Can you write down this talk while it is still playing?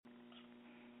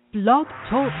Blog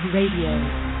Talk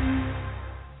Radio.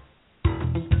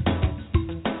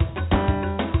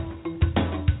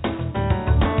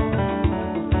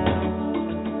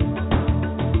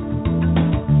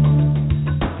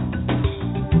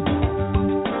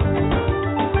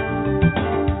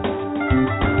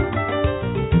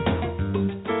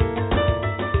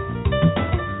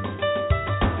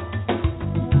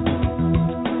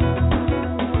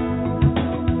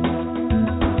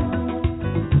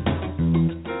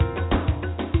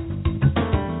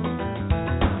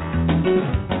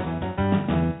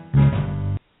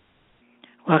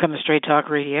 Welcome to Straight Talk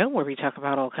Radio, where we talk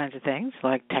about all kinds of things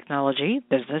like technology,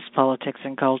 business, politics,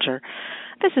 and culture.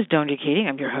 This is Donia Keating.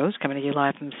 I'm your host, coming to you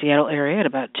live from the Seattle area at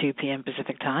about 2 p.m.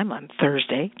 Pacific Time on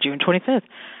Thursday, June 25th.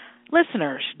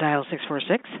 Listeners, dial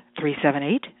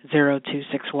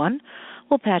 646-378-0261.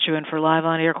 We'll patch you in for live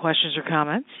on-air questions or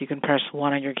comments. You can press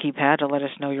 1 on your keypad to let us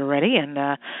know you're ready, and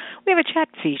we have a chat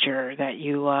feature that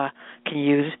you can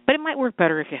use, but it might work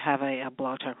better if you have a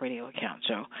Blog Talk Radio account,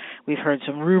 so we've heard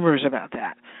some rumors about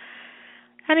that.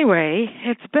 Anyway,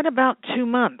 it's been about 2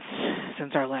 months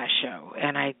since our last show,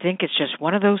 and I think it's just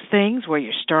one of those things where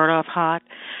you start off hot,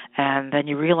 and then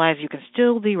you realize you can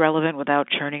still be relevant without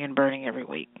churning and burning every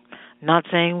week. Not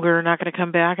saying we're not going to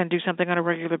come back and do something on a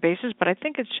regular basis, but I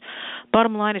think it's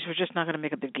bottom line is we're just not going to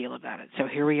make a big deal about it. So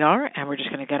here we are, and we're just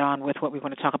going to get on with what we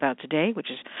want to talk about today, which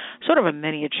is sort of a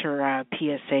miniature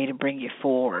PSA to bring you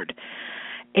forward.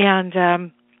 And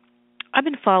I've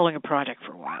been following a project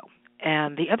for a while,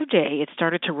 and the other day it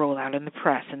started to roll out in the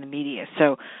press and the media.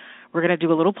 So we're going to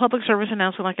do a little public service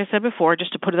announcement, like I said before,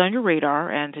 just to put it on your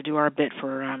radar and to do our bit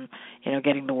for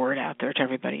getting the word out there to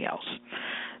everybody else.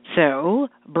 So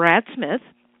Brad Smith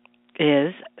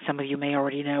is, some of you may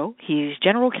already know, he's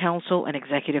General Counsel and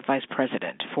Executive Vice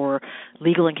President for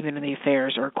Legal and Community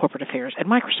Affairs or Corporate Affairs at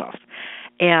Microsoft.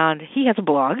 And he has a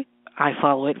blog. I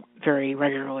follow it very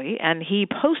regularly, and he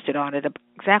posted on it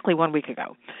exactly 1 week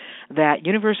ago that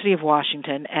University of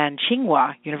Washington and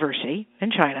Tsinghua University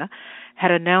in China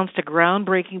had announced a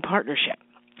groundbreaking partnership.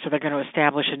 So they're going to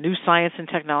establish a new science and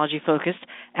technology-focused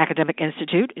academic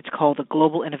institute. It's called the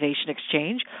Global Innovation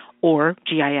Exchange, or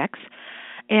GIX,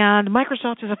 and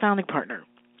Microsoft is a founding partner.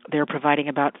 They're providing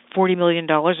about $40 million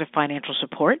of financial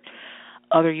support.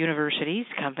 Other universities,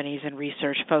 companies, and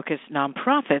research-focused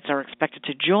nonprofits are expected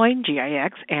to join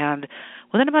GIX, and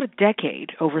within about a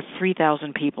decade, over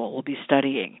 3,000 people will be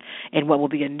studying in what will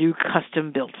be a new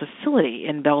custom-built facility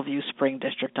in Bellevue Spring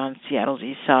District on Seattle's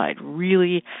east side.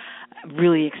 Really,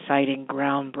 really exciting,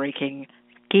 groundbreaking,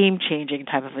 game-changing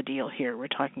type of a deal here we're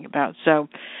talking about. So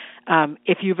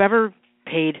if you've ever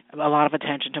paid a lot of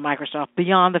attention to Microsoft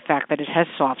beyond the fact that it has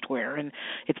software and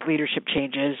its leadership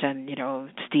changes and,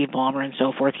 Steve Ballmer and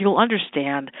so forth, you'll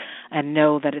understand and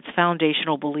know that its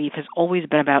foundational belief has always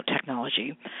been about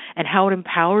technology and how it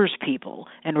empowers people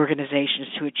and organizations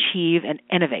to achieve and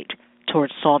innovate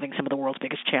towards solving some of the world's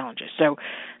biggest challenges. So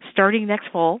starting next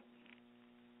fall,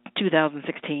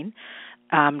 2016,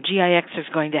 GIX is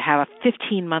going to have a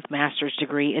 15-month master's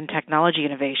degree in technology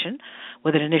innovation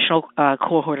with an initial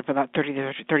cohort of about 30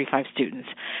 to 35 students.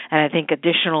 And I think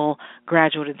additional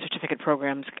graduate and certificate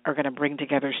programs are going to bring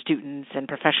together students and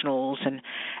professionals and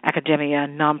academia,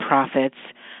 nonprofits,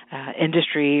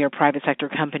 industry or private sector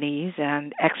companies,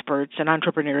 and experts and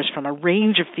entrepreneurs from a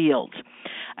range of fields.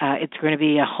 It's going to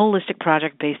be a holistic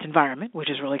project-based environment, which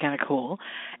is really kind of cool.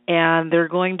 And they're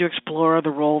going to explore the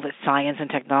role that science and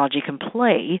technology can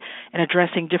play in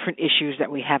addressing different issues that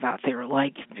we have out there,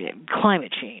 like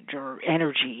climate change or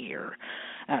energy or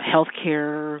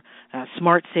healthcare,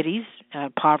 smart cities,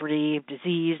 poverty,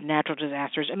 disease, natural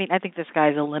disasters. I mean, I think the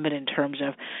sky's the limit in terms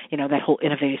of, that whole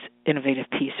innovative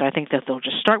piece. So I think that they'll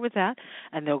just start with that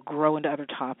and they'll grow into other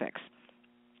topics.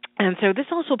 And so this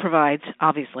also provides,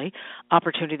 obviously,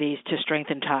 opportunities to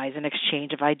strengthen ties and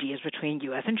exchange of ideas between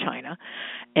U.S. and China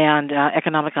and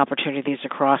economic opportunities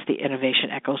across the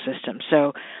innovation ecosystem.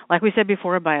 So like we said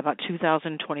before, by about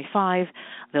 2025,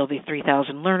 there'll be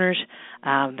 3,000 learners.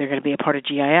 They're going to be a part of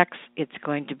GIX. It's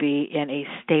going to be in a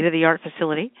state-of-the-art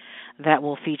facility that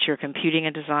will feature computing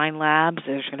and design labs.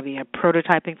 There's going to be a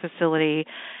prototyping facility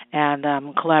and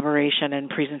collaboration and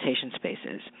presentation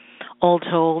spaces. All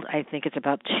told, I think it's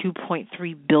about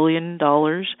 $2.3 billion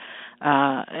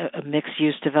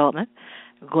mixed-use development,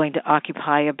 going to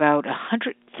occupy about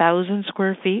 100,000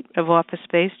 square feet of office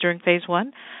space during phase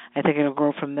one. I think it'll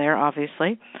grow from there,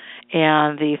 obviously.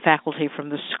 And the faculty from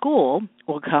the school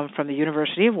will come from the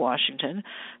University of Washington,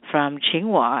 from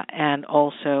Tsinghua, and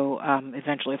also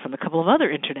eventually from a couple of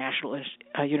other international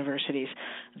universities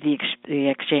the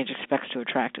exchange expects to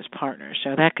attract as partners.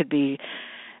 So that could be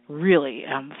really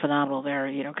phenomenal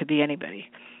there. Could be anybody.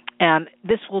 And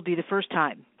this will be the first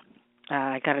time.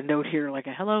 I got a note here like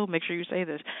a hello, make sure you say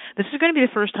this. This is going to be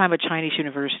the first time a Chinese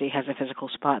university has a physical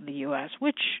spot in the U.S.,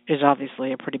 which is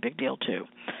obviously a pretty big deal too.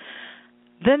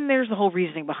 Then there's the whole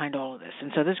reasoning behind all of this.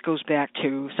 And so this goes back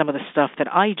to some of the stuff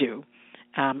that I do.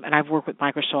 And I've worked with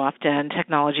Microsoft and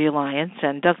Technology Alliance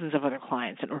and dozens of other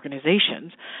clients and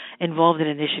organizations involved in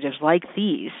initiatives like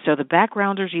these. So the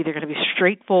background is either going to be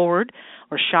straightforward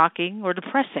or shocking or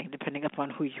depressing, depending upon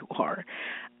who you are.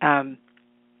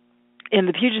 In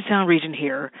the Puget Sound region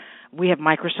here, we have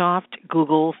Microsoft,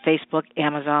 Google, Facebook,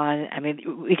 Amazon. I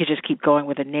mean, we could just keep going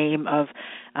with a name of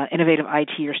innovative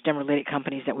IT or STEM-related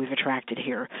companies that we've attracted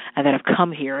here and that have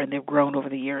come here, and they've grown over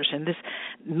the years. And this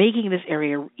making this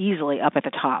area easily up at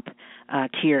the top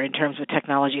tier in terms of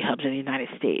technology hubs in the United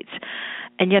States.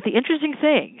 And yet the interesting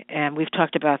thing, and we've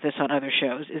talked about this on other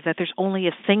shows, is that there's only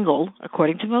a single,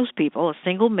 according to most people, a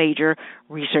single major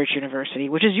research university,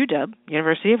 which is UW,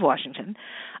 University of Washington,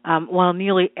 while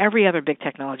nearly every other big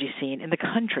technology scene in the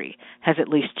country has at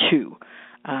least two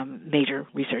major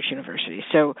research universities.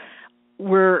 So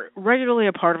we're regularly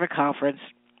a part of a conference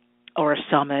or a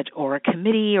summit or a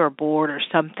committee or board or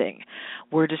something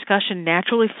where discussion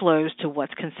naturally flows to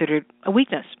what's considered a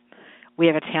weakness. We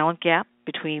have a talent gap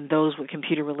between those with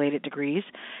computer-related degrees,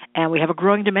 and we have a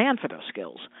growing demand for those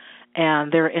skills.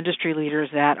 And there are industry leaders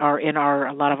that are in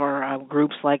a lot of our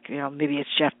groups, like maybe it's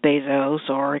Jeff Bezos,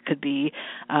 or it could be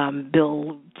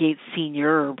Bill Gates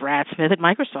Sr. or Brad Smith at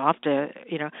Microsoft.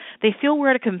 They feel we're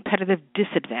at a competitive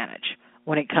disadvantage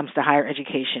when it comes to higher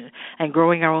education and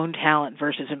growing our own talent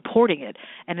versus importing it.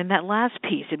 And in that last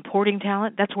piece, importing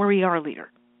talent, that's where we are a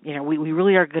leader. We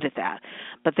really are good at that.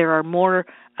 But there are more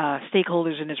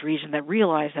stakeholders in this region that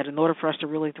realize that in order for us to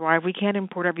really thrive, we can't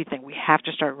import everything. We have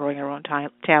to start growing our own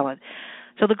talent.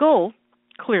 So the goal,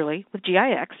 clearly, with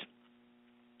GIX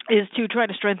is to try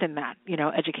to strengthen that,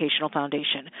 educational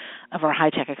foundation of our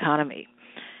high-tech economy.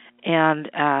 And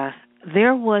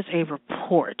there was a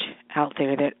report out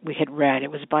there that we had read.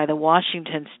 It was by the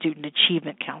Washington Student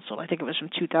Achievement Council. I think it was from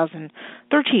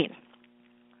 2013.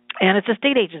 And it's a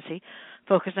state agency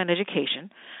focused on education.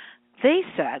 They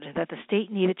said that the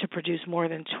state needed to produce more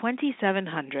than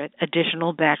 2,700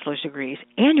 additional bachelor's degrees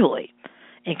annually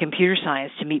in computer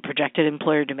science to meet projected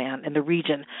employer demand in the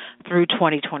region through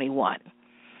 2021.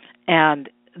 And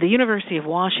the University of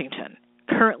Washington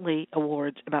currently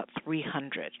awards about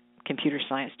 300 computer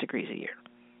science degrees a year.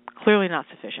 Clearly not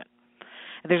sufficient.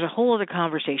 There's a whole other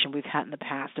conversation we've had in the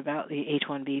past about the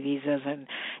H-1B visas and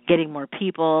getting more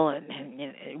people,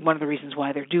 and one of the reasons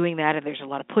why they're doing that, and there's a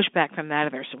lot of pushback from that,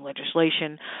 and there's some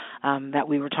legislation that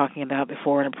we were talking about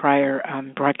before in a prior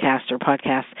broadcast or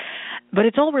podcast. But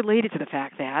it's all related to the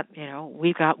fact that,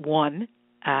 we've got one,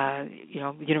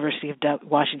 University of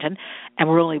Washington, and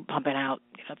we're only pumping out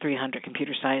 300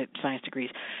 computer science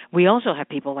degrees. We also have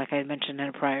people, like I mentioned in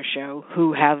a prior show,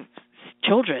 who have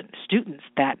students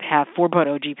that have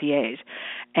 4.0 GPAs,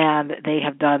 and they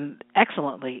have done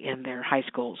excellently in their high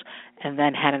schools and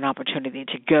then had an opportunity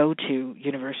to go to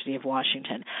University of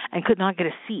Washington and could not get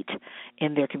a seat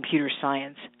in their computer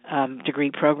science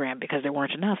degree program because there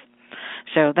weren't enough.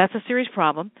 So that's a serious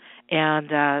problem.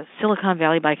 And Silicon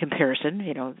Valley, by comparison,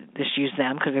 just use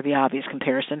them because they're the obvious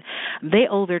comparison, they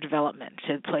owe their development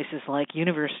to places like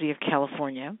University of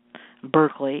California,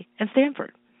 Berkeley, and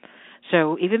Stanford.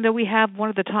 So even though we have one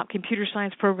of the top computer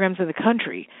science programs in the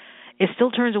country, it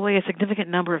still turns away a significant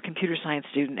number of computer science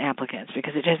student applicants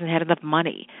because it hasn't had enough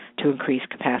money to increase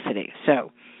capacity.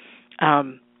 So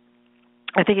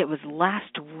I think it was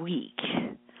last week.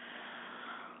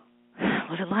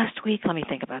 Was it last week? Let me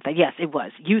think about that. Yes, it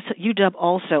was. UW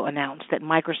also announced that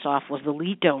Microsoft was the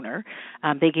lead donor.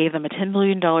 They gave them a $10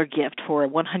 million gift for a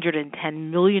 $110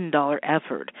 million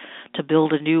effort to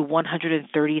build a new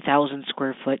 130,000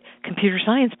 square foot computer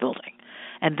science building.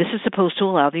 And this is supposed to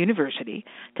allow the university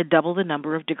to double the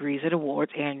number of degrees it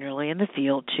awards annually in the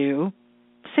field to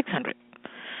 600.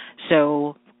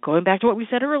 So going back to what we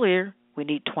said earlier, we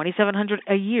need 2,700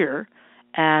 a year,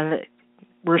 and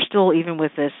we're still, even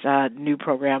with this new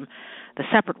program, the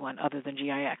separate one other than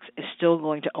GIX, is still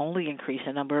going to only increase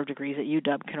the number of degrees that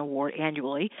UW can award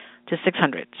annually to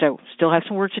 600. So still have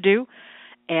some work to do,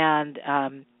 and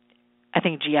I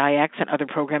think GIX and other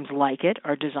programs like it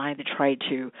are designed to try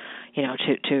to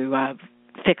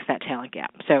fix that talent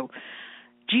gap. So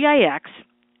GIX,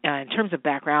 in terms of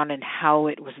background and how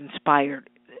it was inspired,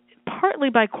 partly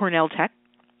by Cornell Tech,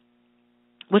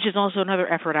 which is also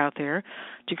another effort out there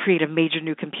to create a major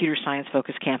new computer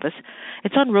science-focused campus.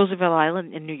 It's on Roosevelt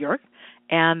Island in New York,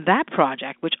 And that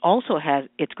project, which also has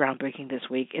its groundbreaking this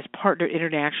week, is partnered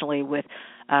internationally with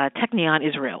Technion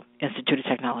Israel Institute of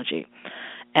Technology.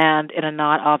 And in a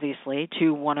nod, obviously,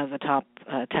 to one of the top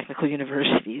technical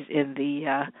universities in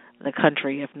the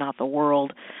country, if not the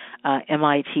world,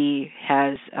 MIT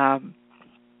has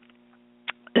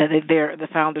the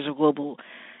founders of Global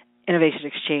Innovation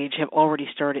Exchange have already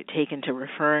started taking to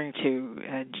referring to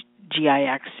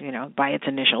GIX, by its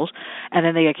initials, and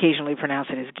then they occasionally pronounce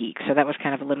it as geek. So that was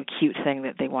kind of a little cute thing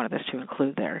that they wanted us to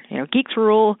include there. Geeks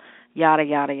rule, yada,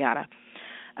 yada, yada.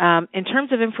 In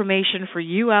terms of information for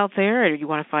you out there, or you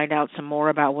want to find out some more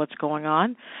about what's going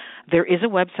on, there is a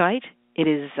website. It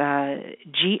is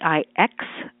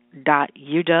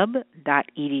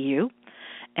gix.uw.edu,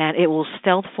 and it will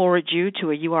stealth forward you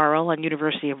to a URL on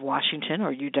University of Washington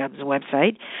or UW's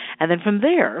website. And then from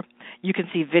there, you can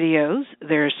see videos.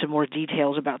 There's some more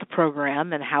details about the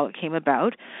program and how it came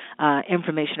about,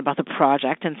 information about the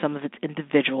project and some of its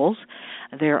individuals.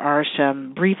 There are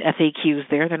some brief FAQs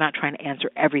there. They're not trying to answer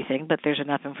everything, but there's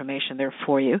enough information there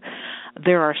for you.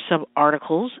 There are some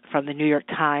articles from the New York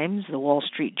Times, the Wall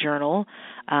Street Journal,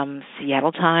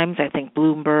 Seattle Times, I think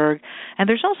Bloomberg, and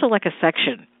there's also like a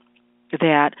section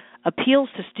that appeals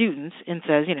to students and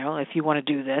says, if you want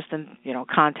to do this, then,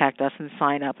 contact us and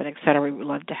sign up and et cetera. We would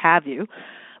love to have you.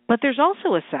 But there's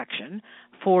also a section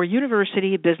for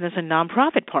university, business, and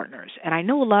nonprofit partners. And I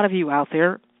know a lot of you out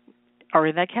there are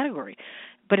in that category.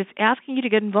 But it's asking you to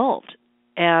get involved.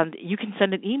 And you can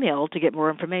send an email to get more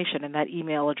information, and that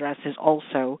email address is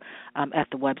also at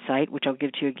the website, which I'll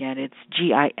give to you again. It's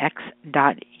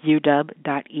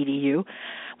gix.uw.edu,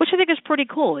 which I think is pretty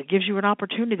cool. It gives you an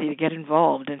opportunity to get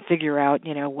involved and figure out,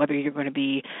 whether you're going to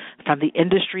be from the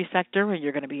industry sector or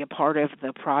you're going to be a part of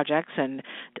the projects and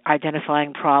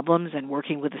identifying problems and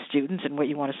working with the students and what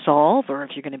you want to solve, or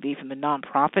if you're going to be from the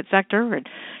nonprofit sector and,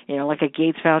 like a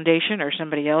Gates Foundation or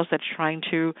somebody else that's trying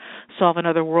to solve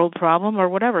another world problem or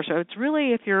whatever. So it's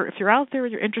really, if you're out there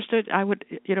and you're interested, I would,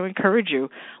 encourage you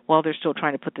while they're still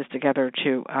trying to put this together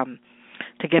to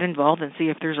get involved and see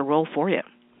if there's a role for you.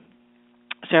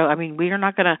 So, we are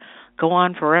not going to go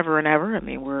on forever and ever.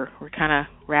 We're kind of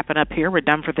wrapping up here. We're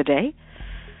done for the day.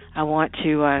 I want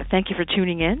to thank you for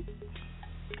tuning in.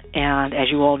 And as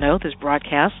you all know, this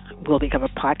broadcast will become a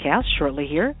podcast shortly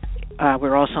here.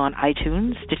 We're also on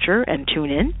iTunes, Stitcher, and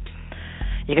TuneIn.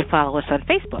 You can follow us on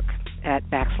Facebook at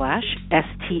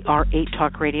 /STR8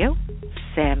 Talk Radio,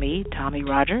 Sammy, Tommy,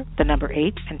 Roger, the number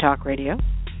 8, and Talk Radio.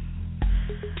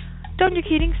 Donia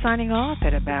Keating signing off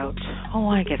at about,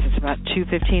 I guess it's about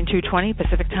 2:15, 2:20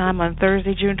 Pacific Time on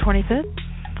Thursday, June 25th.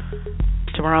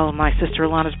 Tomorrow is my sister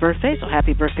Alana's birthday, so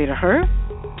happy birthday to her.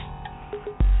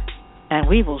 And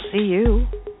we will see you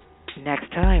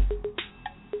next time.